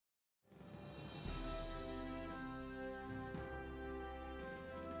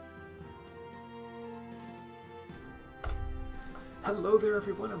Hello there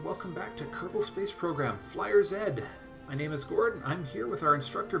everyone and welcome back to Kerbal Space Program, Flier Z. My name is Gordon. I'm here with our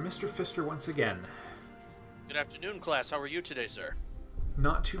instructor, Mr. Pfister, once again. Good afternoon, class. How are you today, sir?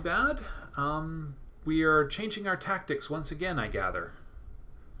 Not too bad. We are changing our tactics once again, I gather.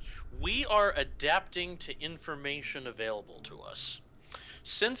 We are adapting to information available to us.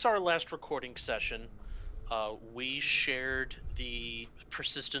 Since our last recording session, we shared the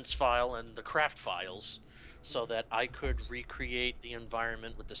persistence file and the craft files so that I could recreate the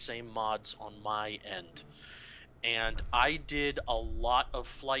environment with the same mods on my end. And I did a lot of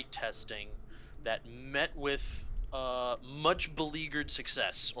flight testing that met with much beleaguered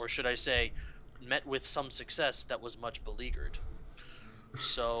success, or should I say, met with some success that was much beleaguered.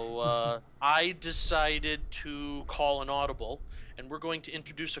 So I decided to call an audible, and we're going to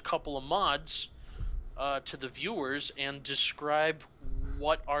introduce a couple of mods to the viewers and describe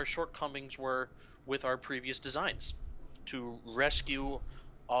what our shortcomings were with our previous designs to rescue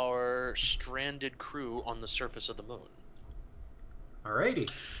our stranded crew on the surface of the moon. Alrighty.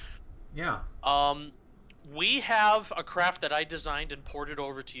 Yeah. We have a craft that I designed and ported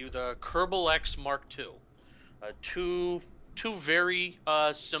over to you, the Kerbal X Mark II. Two very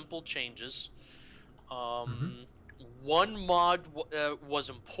simple changes. One mod was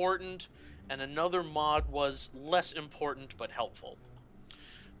important, and another mod was less important but helpful.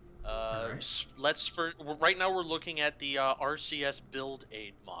 Right now we're looking at the RCS Build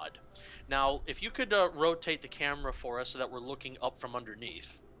Aid mod. Now, if you could rotate the camera for us so that we're looking up from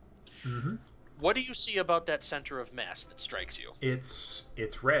underneath. What do you see about that center of mass that strikes you? It's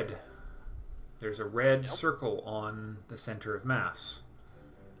red. There's a red circle on the center of mass.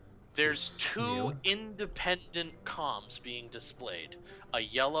 There's two independent comms being displayed, a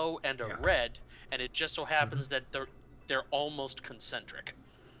yellow and a red, and it just so happens that they're almost concentric.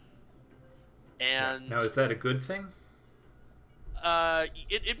 And now, is that a good thing?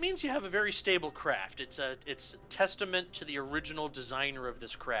 It means you have a very stable craft. It's a testament to the original designer of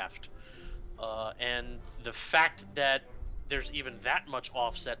this craft, and the fact that there's even that much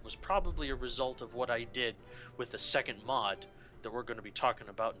offset was probably a result of what I did with the second mod that we're going to be talking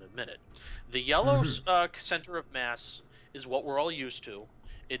about in a minute. The yellow center of mass is what we're all used to.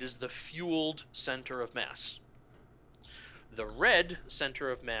 It is the fueled center of mass. The red center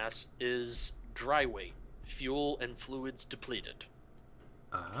of mass is dry weight, fuel and fluids depleted.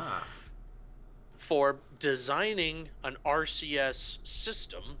 For designing an RCS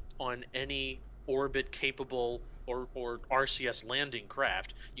system on any orbit capable or RCS landing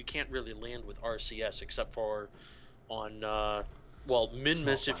craft, you can't really land with RCS except for on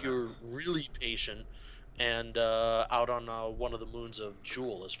Minmus if you're really patient, and out on one of the moons of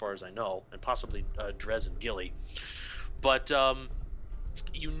Jewel, as far as I know, and possibly Drez and Gilly. But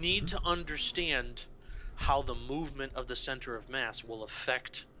you need to understand how the movement of the center of mass will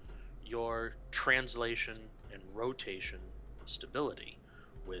affect your translation and rotation stability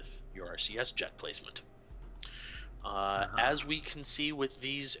with your RCS jet placement. As we can see with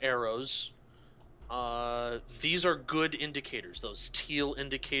these arrows, these are good indicators, those teal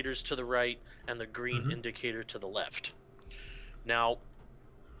indicators to the right and the green indicator to the left. Now,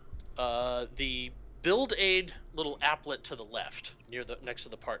 the Build Aid little applet to the left, next to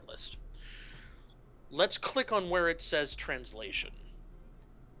the part list. Let's click on where it says translation.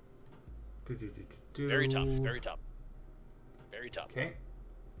 Very top, very top. Very top. Okay.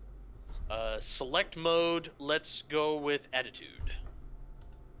 Select mode, let's go with attitude.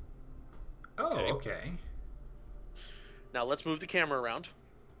 Oh, okay. Now let's move the camera around.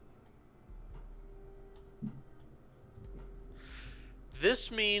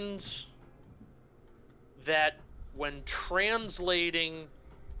 This means that when translating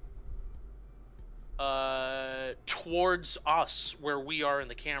towards us, where we are in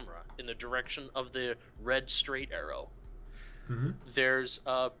the camera, in the direction of the red straight arrow, there's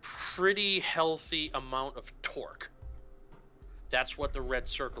a pretty healthy amount of torque. That's what the red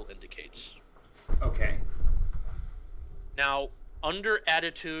circle indicates. Okay. Now, under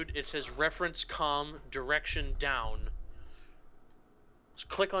attitude, it says reference comm direction down. Just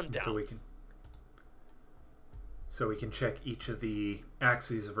click on down. So we can check each of the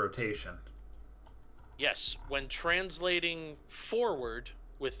axes of rotation. Yes, when translating forward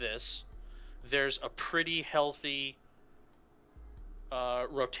with this, there's a pretty healthy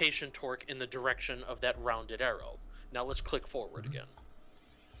rotation torque in the direction of that rounded arrow. Now let's click forward again.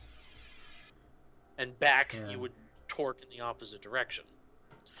 And back, you would torque in the opposite direction.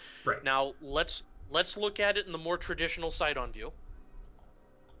 Right. Now let's look at it in the more traditional side-on view.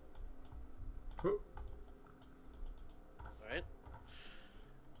 All right.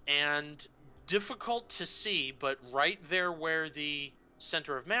 And difficult to see, but right there where the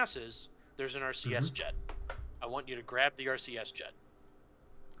center of mass is, there's an RCS jet. I want you to grab the RCS jet.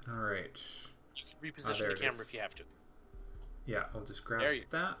 All right. You can reposition the camera if you have to. Yeah, I'll just grab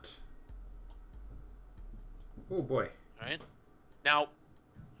that. Oh boy. All right. Now,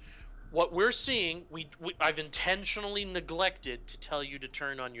 what we're seeing, I've intentionally neglected to tell you to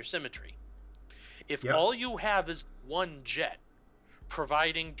turn on your symmetry. If all you have is one jet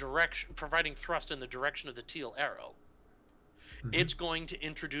providing thrust in the direction of the teal arrow, it's going to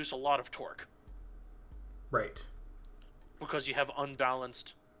introduce a lot of torque. Right. Because you have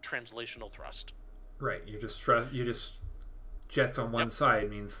unbalanced translational thrust. Right. You just jets on one side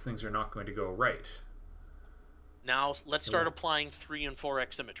means things are not going to go right. Now let's start applying 3 and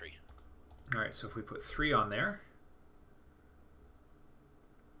 4x symmetry. All right. So if we put 3 on there,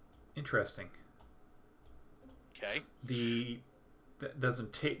 interesting. Okay. That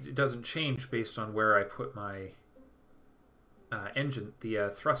doesn't change based on where I put my engine,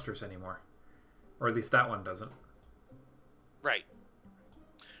 the thrusters anymore, or at least that one doesn't. Right.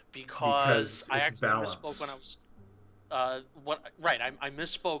 Because I actually balanced. misspoke when I was I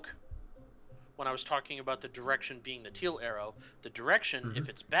misspoke when I was talking about the direction being the teal arrow. The direction, if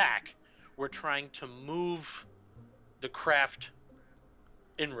it's back, we're trying to move the craft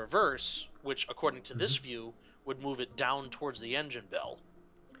in reverse, which according to this view would move it down towards the engine bell,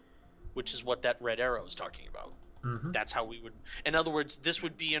 which is what that red arrow is talking about. That's how we would... In other words, this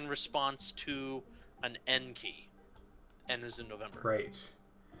would be in response to an N key. N is in November. Right.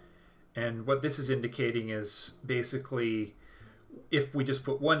 And what this is indicating is basically, if we just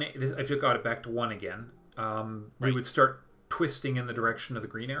put one... I've just got it back to 1 again. We would start twisting in the direction of the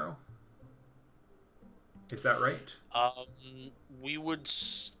green arrow. Is that right? We would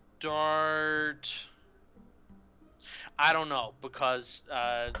start... I don't know, because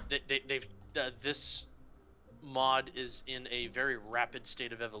this mod is in a very rapid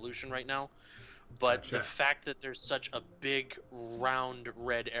state of evolution right now. But the fact that there's such a big round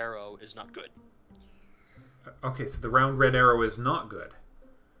red arrow is not good. Okay, so the round red arrow is not good.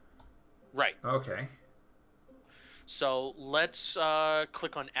 Right. Okay. So let's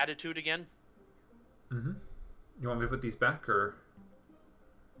click on attitude again. You want me to put these back, or?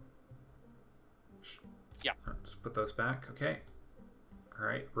 Yeah. Just put those back. Okay. All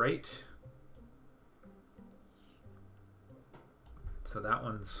right. Right. So that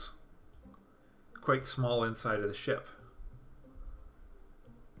one's quite small inside of the ship.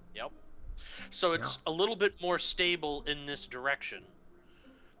 Yep. So it's a little bit more stable in this direction,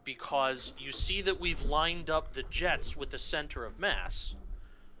 because you see that we've lined up the jets with the center of mass,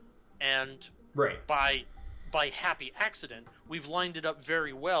 and by happy accident, we've lined it up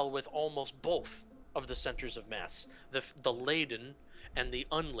very well with almost both of the centers of mass, the laden and the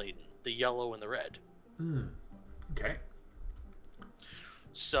unladen, the yellow and the red. Okay.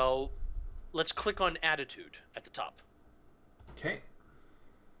 So let's click on attitude at the top. Okay.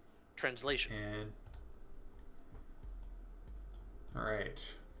 Translation. And all right.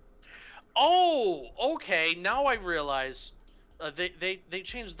 Oh, okay. Now I realize they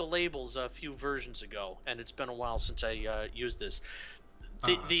changed the labels a few versions ago, and it's been a while since I used this.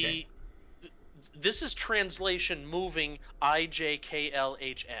 This is translation moving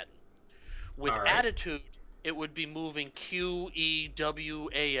IJKLHN. With attitude, it would be moving QEWASD.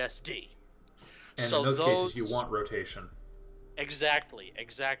 And so in those cases, you want rotation. Exactly.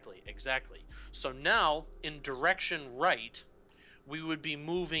 So now, in direction right, we would be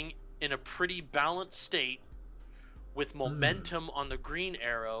moving in a pretty balanced state with momentum on the green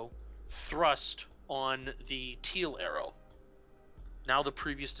arrow, thrust on the teal arrow. Now the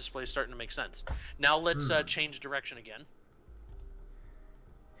previous display is starting to make sense. Now let's change direction again.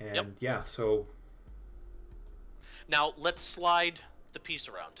 And so... Now let's slide the piece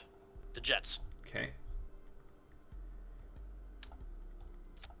around. The jets. Okay.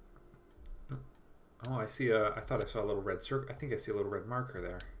 Oh, I see I thought I saw a little red circle. I think I see a little red marker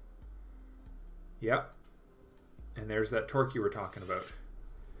there. Yep. And there's that torque you were talking about.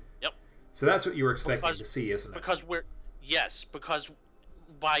 Yep. So that's what you were expecting to see, isn't it? Because because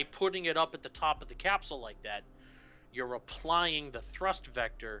by putting it up at the top of the capsule like that, you're applying the thrust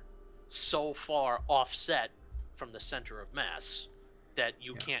vector so far offset from the center of mass that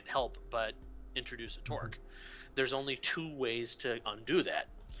you can't help but introduce a torque. There's only 2 ways to undo that.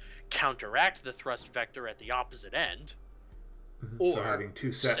 Counteract the thrust vector at the opposite end, or so having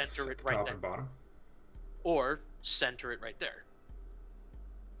 2 sets center it at right top there. and bottom. Or center it right there.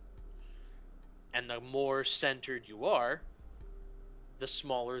 And the more centered you are, the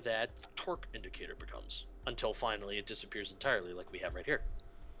smaller that torque indicator becomes, until finally it disappears entirely, like we have right here.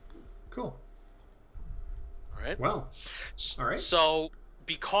 Cool. right. Well, all right. So,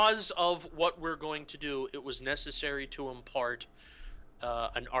 because of what we're going to do, it was necessary to impart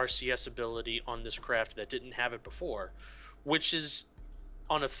an RCS ability on this craft that didn't have it before, which is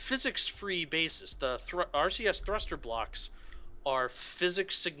on a physics-free basis. The RCS thruster blocks are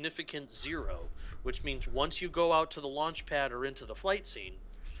physics significant 0, which means once you go out to the launch pad or into the flight scene,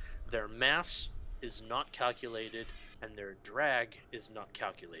 their mass is not calculated and their drag is not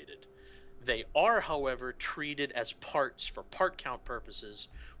calculated. They are, however, treated as parts for part count purposes,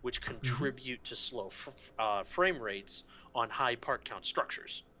 which contribute to slow frame rates on high part count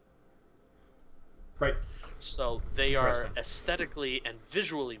structures. Right. So they are aesthetically and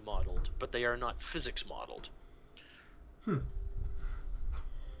visually modeled, but they are not physics modeled.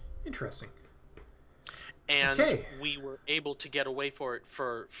 Interesting. And we were able to get away for it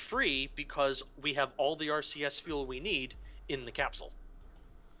for free because we have all the RCS fuel we need in the capsule.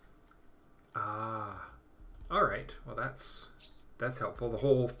 Ah. All right. Well, that's helpful. The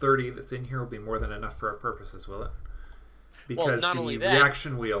whole 30 that's in here will be more than enough for our purposes, will it? Because not the only that,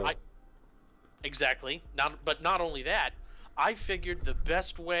 reaction wheel... Exactly. But not only that, I figured the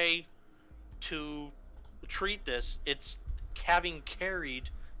best way to treat this, it's having carried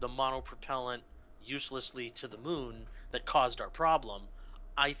the monopropellant uselessly to the moon that caused our problem.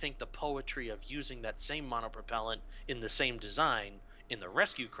 I think the poetry of using that same monopropellant in the same design in the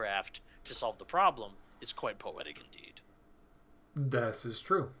rescue craft to solve the problem is quite poetic indeed. This is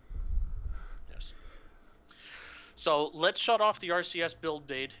true. Yes. So let's shut off the RCS build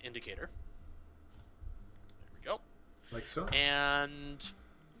aid indicator. There we go. Like so. And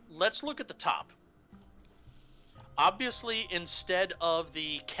let's look at the top. Obviously, instead of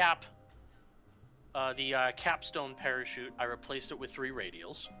the capstone parachute, I replaced it with 3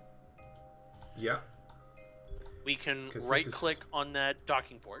 radials. Yeah. We can right-click on that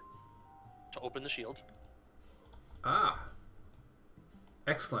docking port to open the shield. Ah.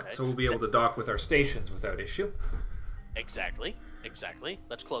 Excellent. Okay. So we'll be able to dock with our stations without issue. Exactly.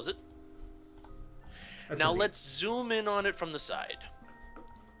 Let's close it. Now let's zoom in on it from the side.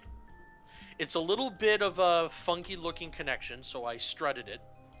 It's a little bit of a funky-looking connection, so I strutted it.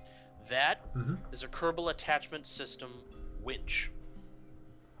 That is a Kerbal Attachment System winch.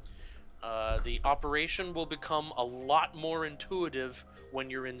 The operation will become a lot more intuitive when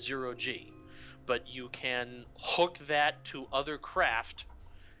you're in 0G, but you can hook that to other craft,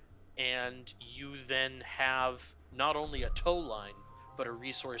 and you then have not only a tow line, but a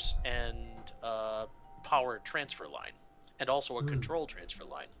resource and power transfer line, and also a control transfer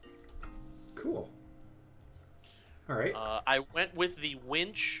line. Cool. All right. I went with the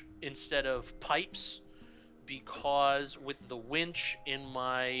winch instead of pipes because with the winch in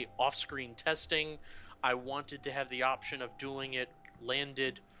my off-screen testing, I wanted to have the option of doing it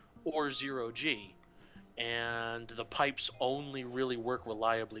landed or 0G, and the pipes only really work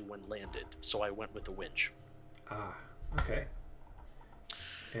reliably when landed, so I went with the winch. Ah, okay.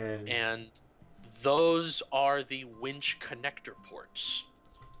 And those are the winch connector ports.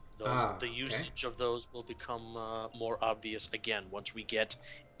 The usage of those will become more obvious again once we get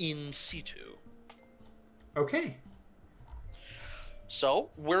in situ. Okay. So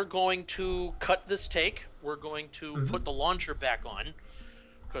we're going to cut this take. We're going to put the launcher back on,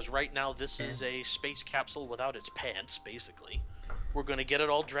 because right now this is a space capsule without its pants, basically. We're going to get it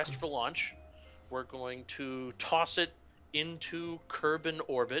all dressed for launch. We're going to toss it into Kerbal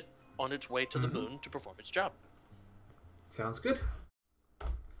orbit on its way to the moon to perform its job. Sounds good.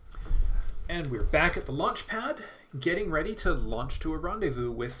 And we're back at the launch pad, getting ready to launch to a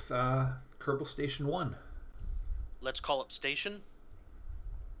rendezvous with Kerbal Station 1. Let's call up station.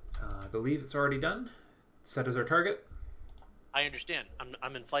 I believe it's already done. Set as our target. I understand.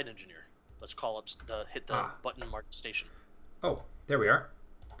 I'm in flight engineer. Let's call up hit the button marked station. Oh, there we are.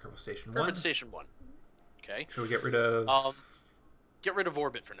 Kerbal Station 1. Kerbal Station 1. Okay. Shall we get rid of... Get rid of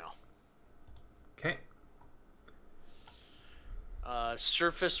orbit for now. Okay.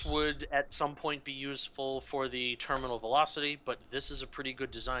 Surface would at some point be useful for the terminal velocity, but this is a pretty good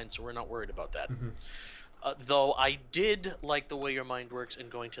design, so we're not worried about that. Though I did like the way your mind works in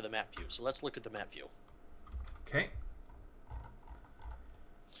going to the map view, so let's look at the map view. Okay.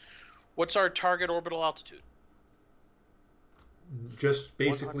 What's our target orbital altitude? Just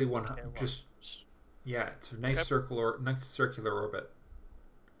basically 100. Just it's a nice circular orbit.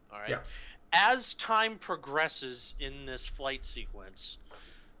 All right. Yeah. As time progresses in this flight sequence,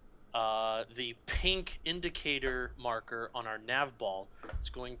 the pink indicator marker on our Nav Ball is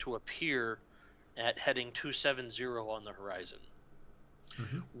going to appear at heading 270 on the horizon.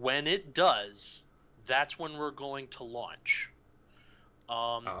 When it does, that's when we're going to launch.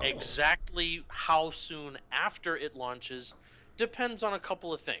 Exactly how soon after it launches depends on a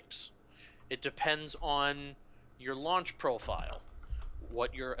couple of things. It depends on your launch profile,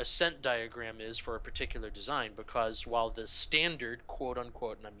 what your ascent diagram is for a particular design, because while the standard, quote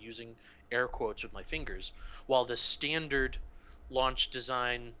unquote, and I'm using air quotes with my fingers, while the standard launch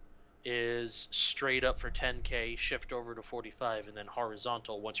design is straight up for 10K, shift over to 45, and then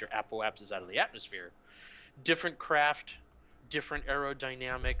horizontal once your apoapsis is out of the atmosphere, different craft, different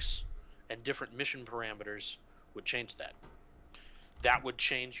aerodynamics, and different mission parameters would change that. That would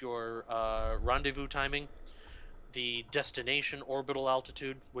change your rendezvous timing. The destination orbital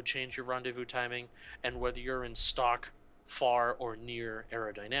altitude would change your rendezvous timing, and whether you're in stock, far, or near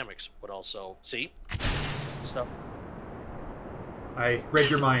aerodynamics would also see. So, I read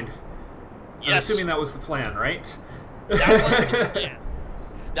your mind. yes. I'm assuming that was the plan, right? That was the plan.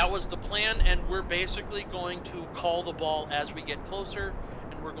 That was the plan, and we're basically going to call the ball as we get closer,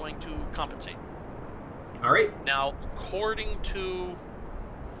 and we're going to compensate. All right. Now, according to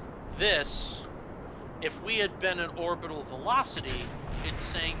this, if we had been at orbital velocity, it's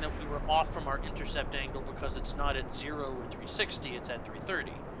saying that we were off from our intercept angle because it's not at 0 or 360, it's at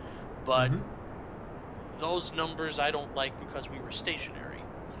 330. But those numbers I don't like because we were stationary.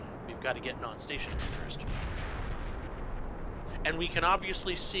 We've got to get non-stationary first. And we can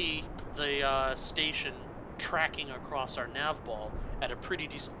obviously see the station tracking across our nav ball at a pretty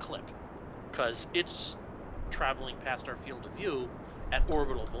decent clip, because it's traveling past our field of view at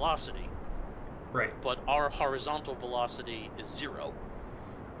orbital velocity. Right. But our horizontal velocity is 0.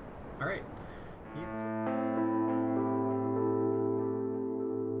 All right. Yeah.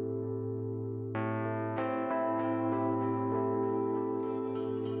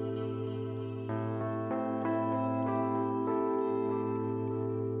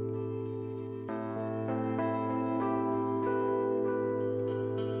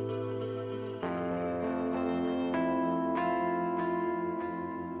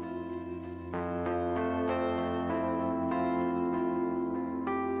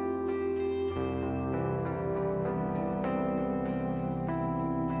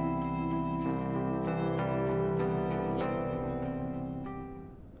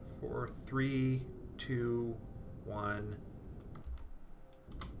 For 3, 2, 1.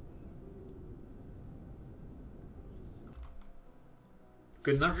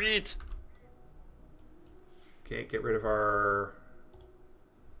 Good enough? Sweet. Okay, get rid of our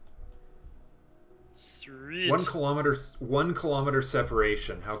Sweet. 1 kilometer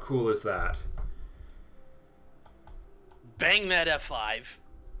separation. How cool is that? Bang that F5,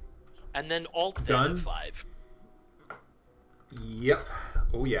 and then alt that Done. F5. Yep.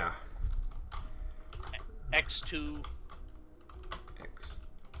 Oh yeah. X2.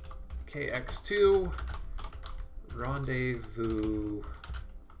 X2. Rendezvous.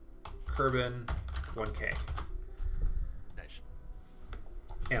 Kerbal 1K. Nice.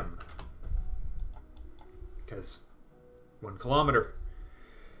 M. Because 1 kilometer.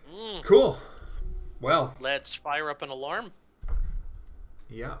 Cool. Well. Let's fire up an alarm.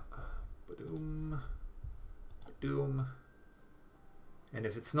 Yeah. Ba-doom. Ba-doom. And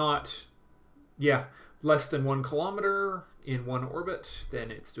if it's not, yeah, less than 1 kilometer in one orbit,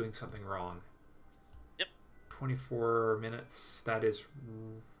 then it's doing something wrong. Yep. 24 minutes. That is,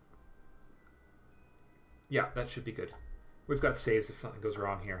 yeah, that should be good. We've got saves if something goes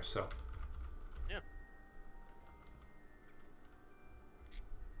wrong here, so. Yeah.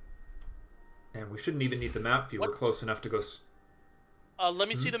 And we shouldn't even need the map view. We're close enough to go. Let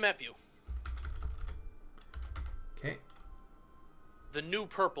me see the map view. Okay. The new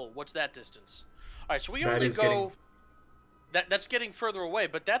purple, what's that distance? All right, so we That only is go... That's getting further away,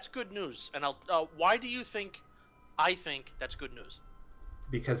 but that's good news. And why do you think I think that's good news?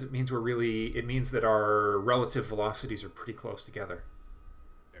 Because it means it means that our relative velocities are pretty close together.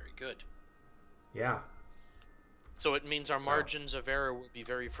 Very good. Yeah. So it means our margins of error will be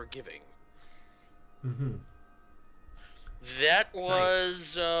very forgiving. Mm-hmm. That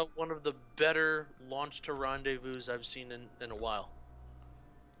was one of the better launch to rendezvous I've seen in a while.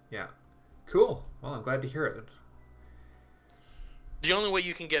 Yeah. Cool. Well, I'm glad to hear it. The only way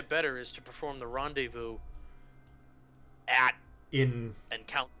you can get better is to perform the rendezvous at and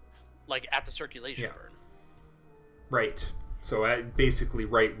count, like at the circulation burn. Right. So basically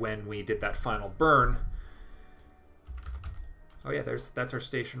right when we did that final burn. Oh yeah, that's our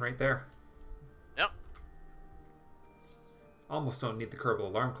station right there. Yep. Almost don't need the Kerbal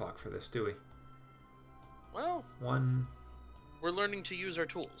alarm clock for this, do we? Well, we're learning to use our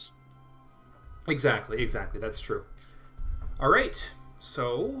tools. Exactly. That's true. All right.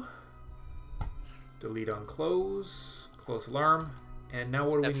 So delete on close alarm, And now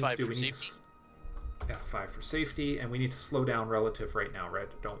what do we need to do? For We need safety. to F5 for safety, and we need to slow down relative right now, right?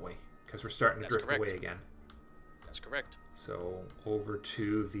 Don't we? Because we're starting to drift correct. away again. That's correct. So over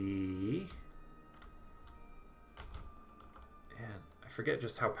to the... And I forget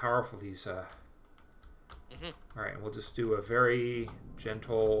just how powerful these... Alright, and we'll just do a very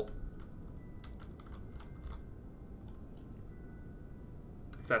gentle...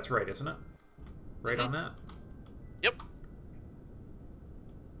 That's right, isn't it? Right on that? Yep.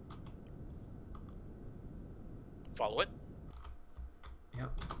 Follow it.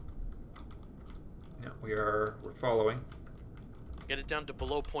 Yep. Yeah, we're following. Get it down to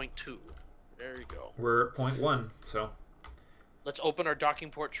below 0.2. There you go. We're at 0.1, so... Let's open our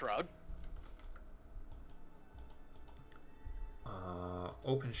docking port shroud.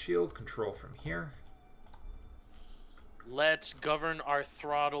 Open shield control from here. Let's govern our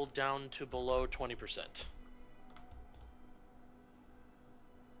throttle down to below 20%.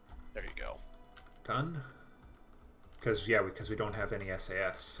 There you go. Done. Because we don't have any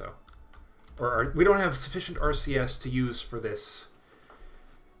SAS, so... we don't have sufficient RCS to use for this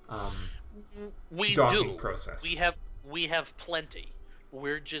We docking do. process. We have plenty.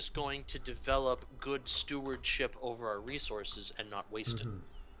 We're just going to develop good stewardship over our resources and not waste it.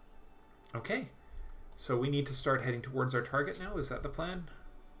 Okay. So we need to start heading towards our target now? Is that the plan?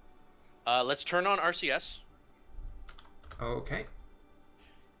 Let's turn on RCS. Okay.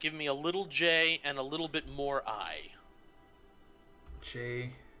 Give me a little J and a little bit more I.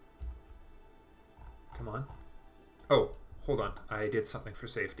 J. Come on. Oh, hold on. I did something for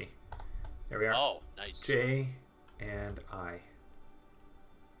safety. There we are. Oh, nice. J and I.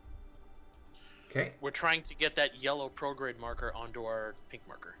 Okay. We're trying to get that yellow prograde marker onto our pink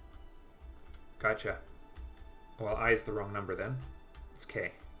marker. Gotcha. Well, I is the wrong number then. It's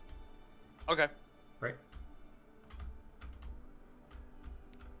K. Okay. Right?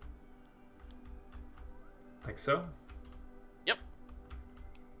 Like so? Yep.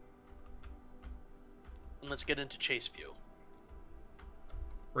 And let's get into chase view.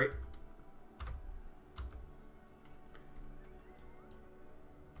 Right.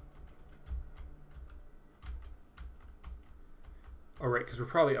 Oh, right, because we're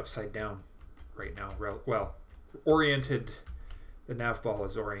probably upside down right now. Well, oriented. The nav ball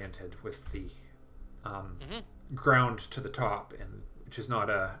is oriented with the ground to the top, and which is not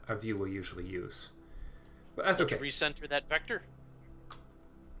a view we'll usually use. But that's okay. Let's recenter that vector.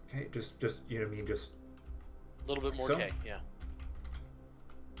 Okay, just you know what I mean, just A little bit more so? K, yeah.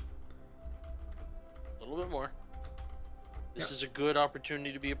 A little bit more. This is a good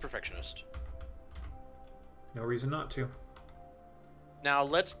opportunity to be a perfectionist. no reason not to. Now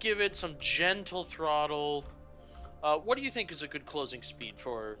let's give it some gentle throttle. What do you think is a good closing speed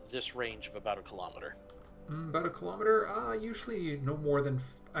for this range of about 1 kilometer? About 1 kilometer. Usually no more than.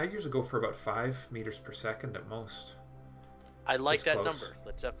 I usually go for about 5 meters per second at most. I like That's that close. number.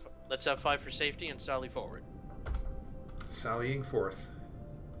 Let's have 5 for safety and sally forward. Sallying forth.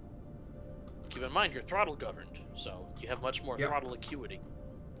 Keep in mind you're throttle governed, so you have much more throttle acuity.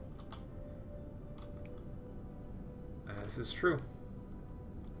 This is true.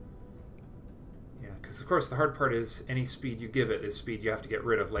 Yeah, because of course the hard part is any speed you give it is speed you have to get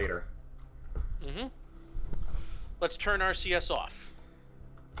rid of later. Let's turn RCS off.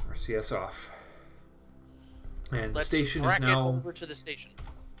 RCS off. And Let's the station is bracket now... over to the station.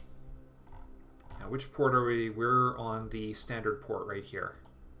 Now, which port are we? We're on the standard port right here.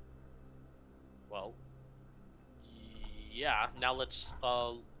 Well, yeah. Now let's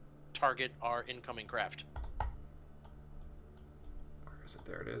target our incoming craft. Where is it?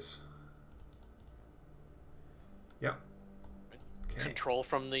 There it is. Yep. Okay. Control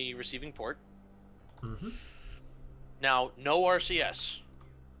from the receiving port. Mm-hmm. Now, no RCS.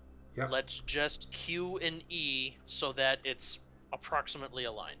 Yep. Let's just Q and E so that it's approximately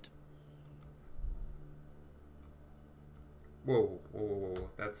aligned. Whoa, whoa, whoa, whoa.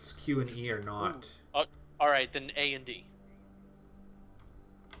 That's Q and E are not... All right, then A and D.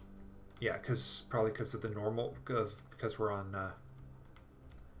 Yeah, probably because of the normal... Because we're on...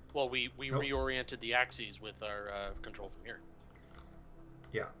 Well, we Nope. reoriented the axes with our control from here.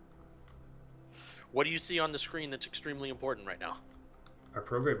 Yeah. What do you see on the screen that's extremely important right now? Our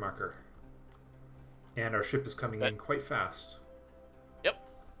prograde marker. And our ship is coming in quite fast. Yep.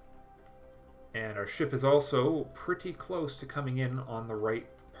 And our ship is also pretty close to coming in on the right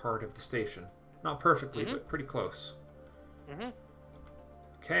part of the station. Not perfectly, but pretty close.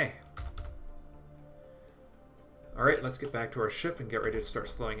 Okay. Alright, let's get back to our ship and get ready to start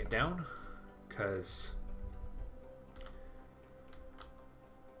slowing it down. Because...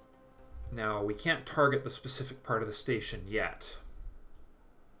 Now, we can't target the specific part of the station yet.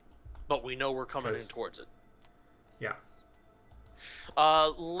 but we know we're coming in towards it. Yeah.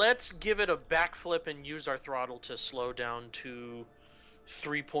 Let's give it a backflip and use our throttle to slow down to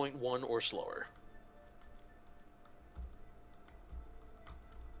 3.1 or slower.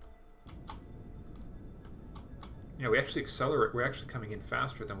 Yeah, we actually accelerate. We're actually coming in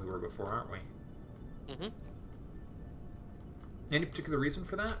faster than we were before, aren't we? Mm-hmm. Any particular reason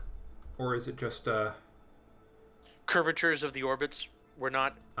for that? Or is it just... curvatures of the orbits. We're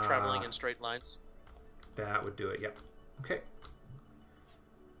not traveling in straight lines. That would do it, yep. Okay.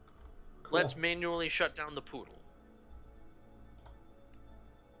 Cool. Let's manually shut down the poodle.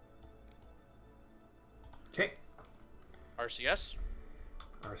 Okay. RCS.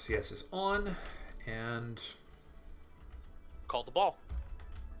 RCS is on, and... Call the ball.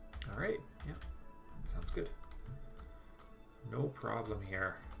 All right, yeah. Sounds good. No problem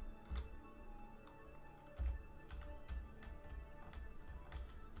here.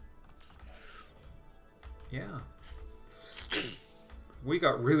 Yeah. We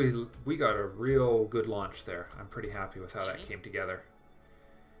got a real good launch there. I'm pretty happy with how that came together.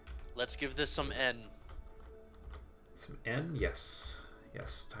 Let's give this some N. Some N? Yes.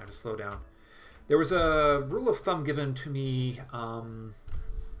 Yes, time to slow down. There was a rule of thumb given to me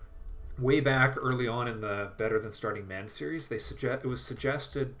way back early on in the Better Than Starting Men series. It was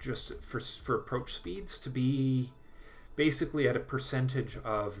suggested just for approach speeds to be basically at a percentage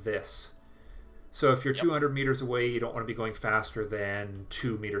of this. So if you're 200 meters away, you don't want to be going faster than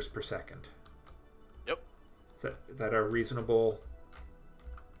 2 meters per second. Yep. Is that a reasonable...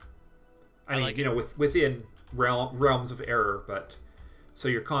 I mean, like you know, within realms of error, but... So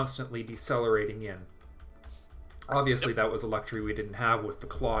you're constantly decelerating in. Obviously, that was a luxury we didn't have with the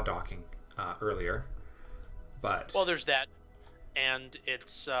claw docking earlier. But... Well, there's that. And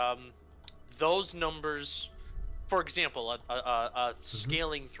it's... those numbers... For example, a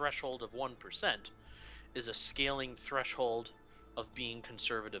scaling threshold of 1% is a scaling threshold of being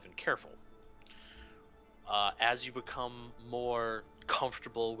conservative and careful. As you become more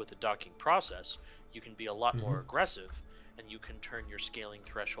comfortable with the docking process, you can be a lot more aggressive, and you can turn your scaling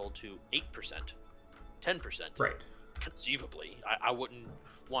threshold to 8%, 10%. Right. Conceivably. I wouldn't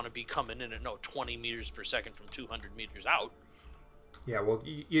want to be coming in at 20 meters per second from 200 meters out. Yeah, well,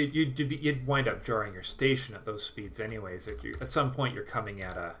 you'd wind up jarring your station at those speeds anyways. At some point, you're coming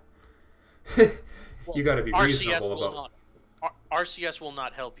at a... you got to be reasonable about... RCS will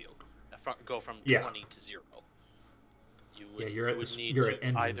not help you go from 20 to 0. You're at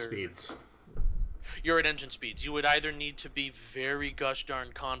engine speeds. You're at engine speeds. You would either need to be very gosh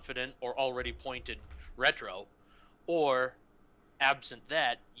darn confident or already pointed retro, or... absent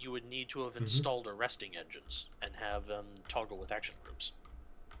that, you would need to have installed arresting engines and have them toggle with action groups.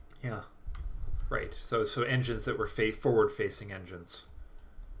 Yeah, right. So engines that were forward-facing engines.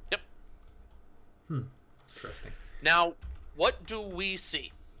 Yep. Interesting. Now, what do we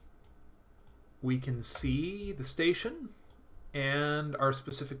see? We can see the station and our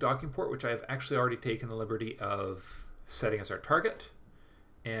specific docking port, which I have actually already taken the liberty of setting as our target,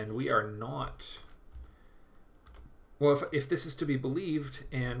 and we are not... Well, if this is to be believed,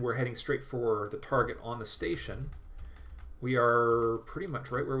 and we're heading straight for the target on the station, we are pretty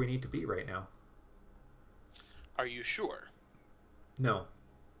much right where we need to be right now. Are you sure? No.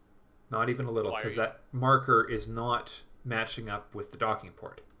 Not even a little, because that marker is not matching up with the docking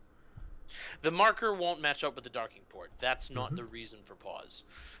port. The marker won't match up with the docking port. That's not the reason for pause.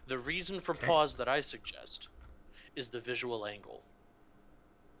 The reason for pause that I suggest is the visual angle.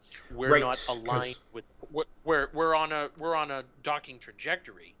 We're not aligned with... We're on a docking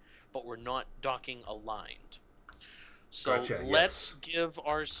trajectory, but we're not docking aligned. So let's give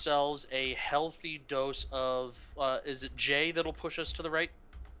ourselves a healthy dose of... is it J that'll push us to the right?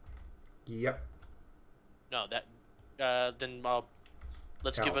 Yep. No, that... then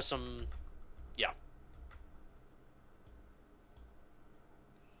let's give us some... Yeah.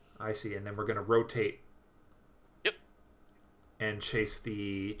 I see, and then we're going to rotate... and chase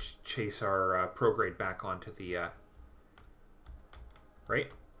our prograde back onto the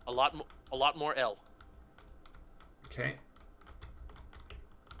right. A lot more L. Okay.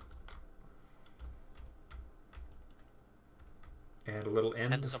 And a little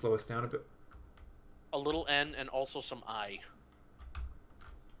N to slow us down a bit. A little N and also some I.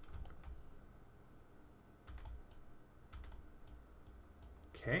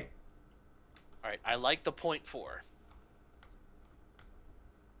 Okay. All right, I like the 0.4.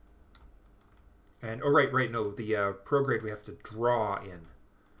 And right, no, the prograde we have to draw in.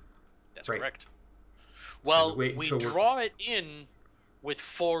 That's correct. Well, So we draw it in with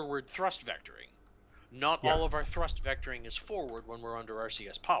forward thrust vectoring. Not all of our thrust vectoring is forward when we're under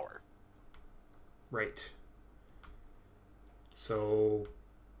RCS power. Right. So,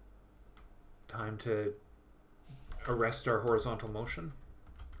 time to arrest our horizontal motion.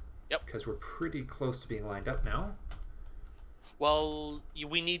 Yep. Because we're pretty close to being lined up now. Well,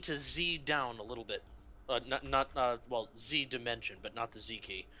 we need to Z down a little bit. Well, Z dimension, but not the Z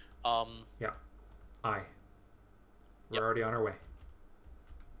key. Yeah. We're Yep. already on our way.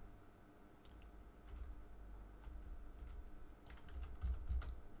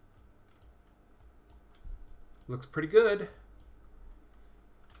 Looks pretty good.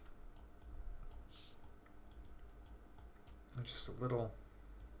 Just a little.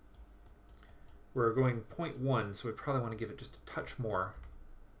 We're going 0.1, so we probably want to give it just a touch more.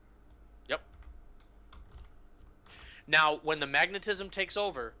 Yep. Now, when the magnetism takes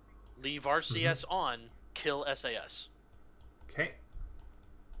over, leave RCS on, kill SAS. Okay.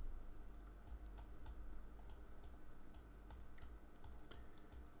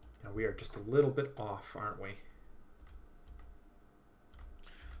 Now we are just a little bit off, aren't we?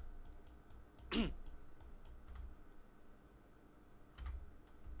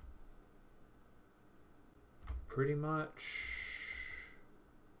 Pretty much.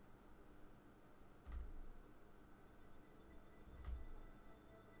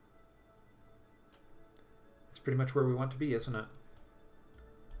 It's pretty much where we want to be, isn't it?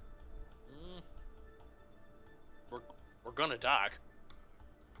 We're gonna dock.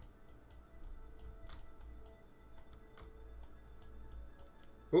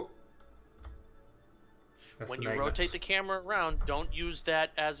 Oh. When you rotate the camera around, don't use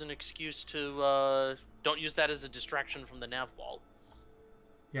that as an excuse to don't use that as a distraction from the nav ball.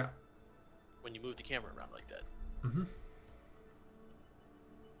 Yeah. When you move the camera around like that. Mm-hmm.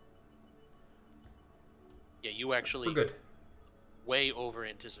 Yeah, you actually We're good. way over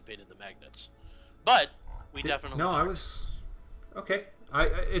anticipated the magnets. But we definitely No, I was okay.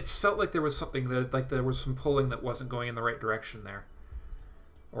 It's felt like there was something that like there was some pulling that wasn't going in the right direction there.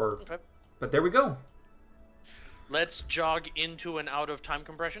 Or okay. But there we go. Let's jog into and out of time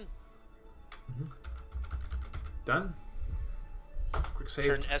compression. Done. Quick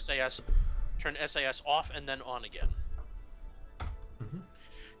save. Turn SAS off and then on again.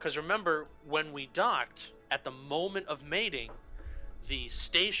 Because remember, when we docked, at the moment of mating, the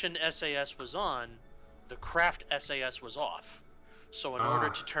station SAS was on, the craft SAS was off. So in order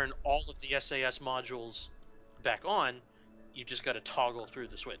to turn all of the SAS modules back on, you just got to toggle through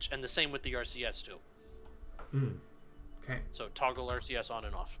the switch. And the same with the RCS too. Okay. So toggle RCS on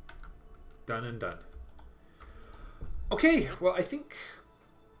and off. Done and done. Okay, well, I think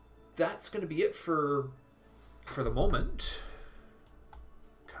that's going to be it for the moment,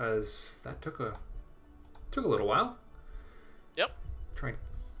 because that took a little while. Yep.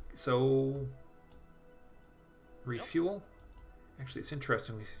 So refuel. Actually, it's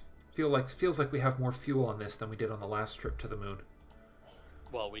interesting. We feels like we have more fuel on this than we did on the last trip to the moon.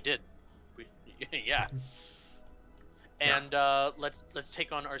 Well, we did. Yeah. And let's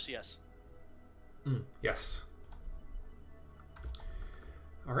take on RCS. Yes.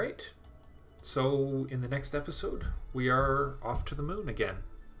 All right. So in the next episode, we are off to the moon again.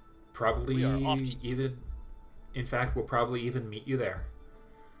 Probably even. In fact, we'll probably even meet you there.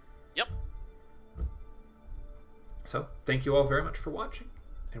 Yep. So thank you all very much for watching,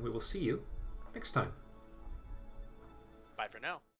 and we will see you next time. Bye for now.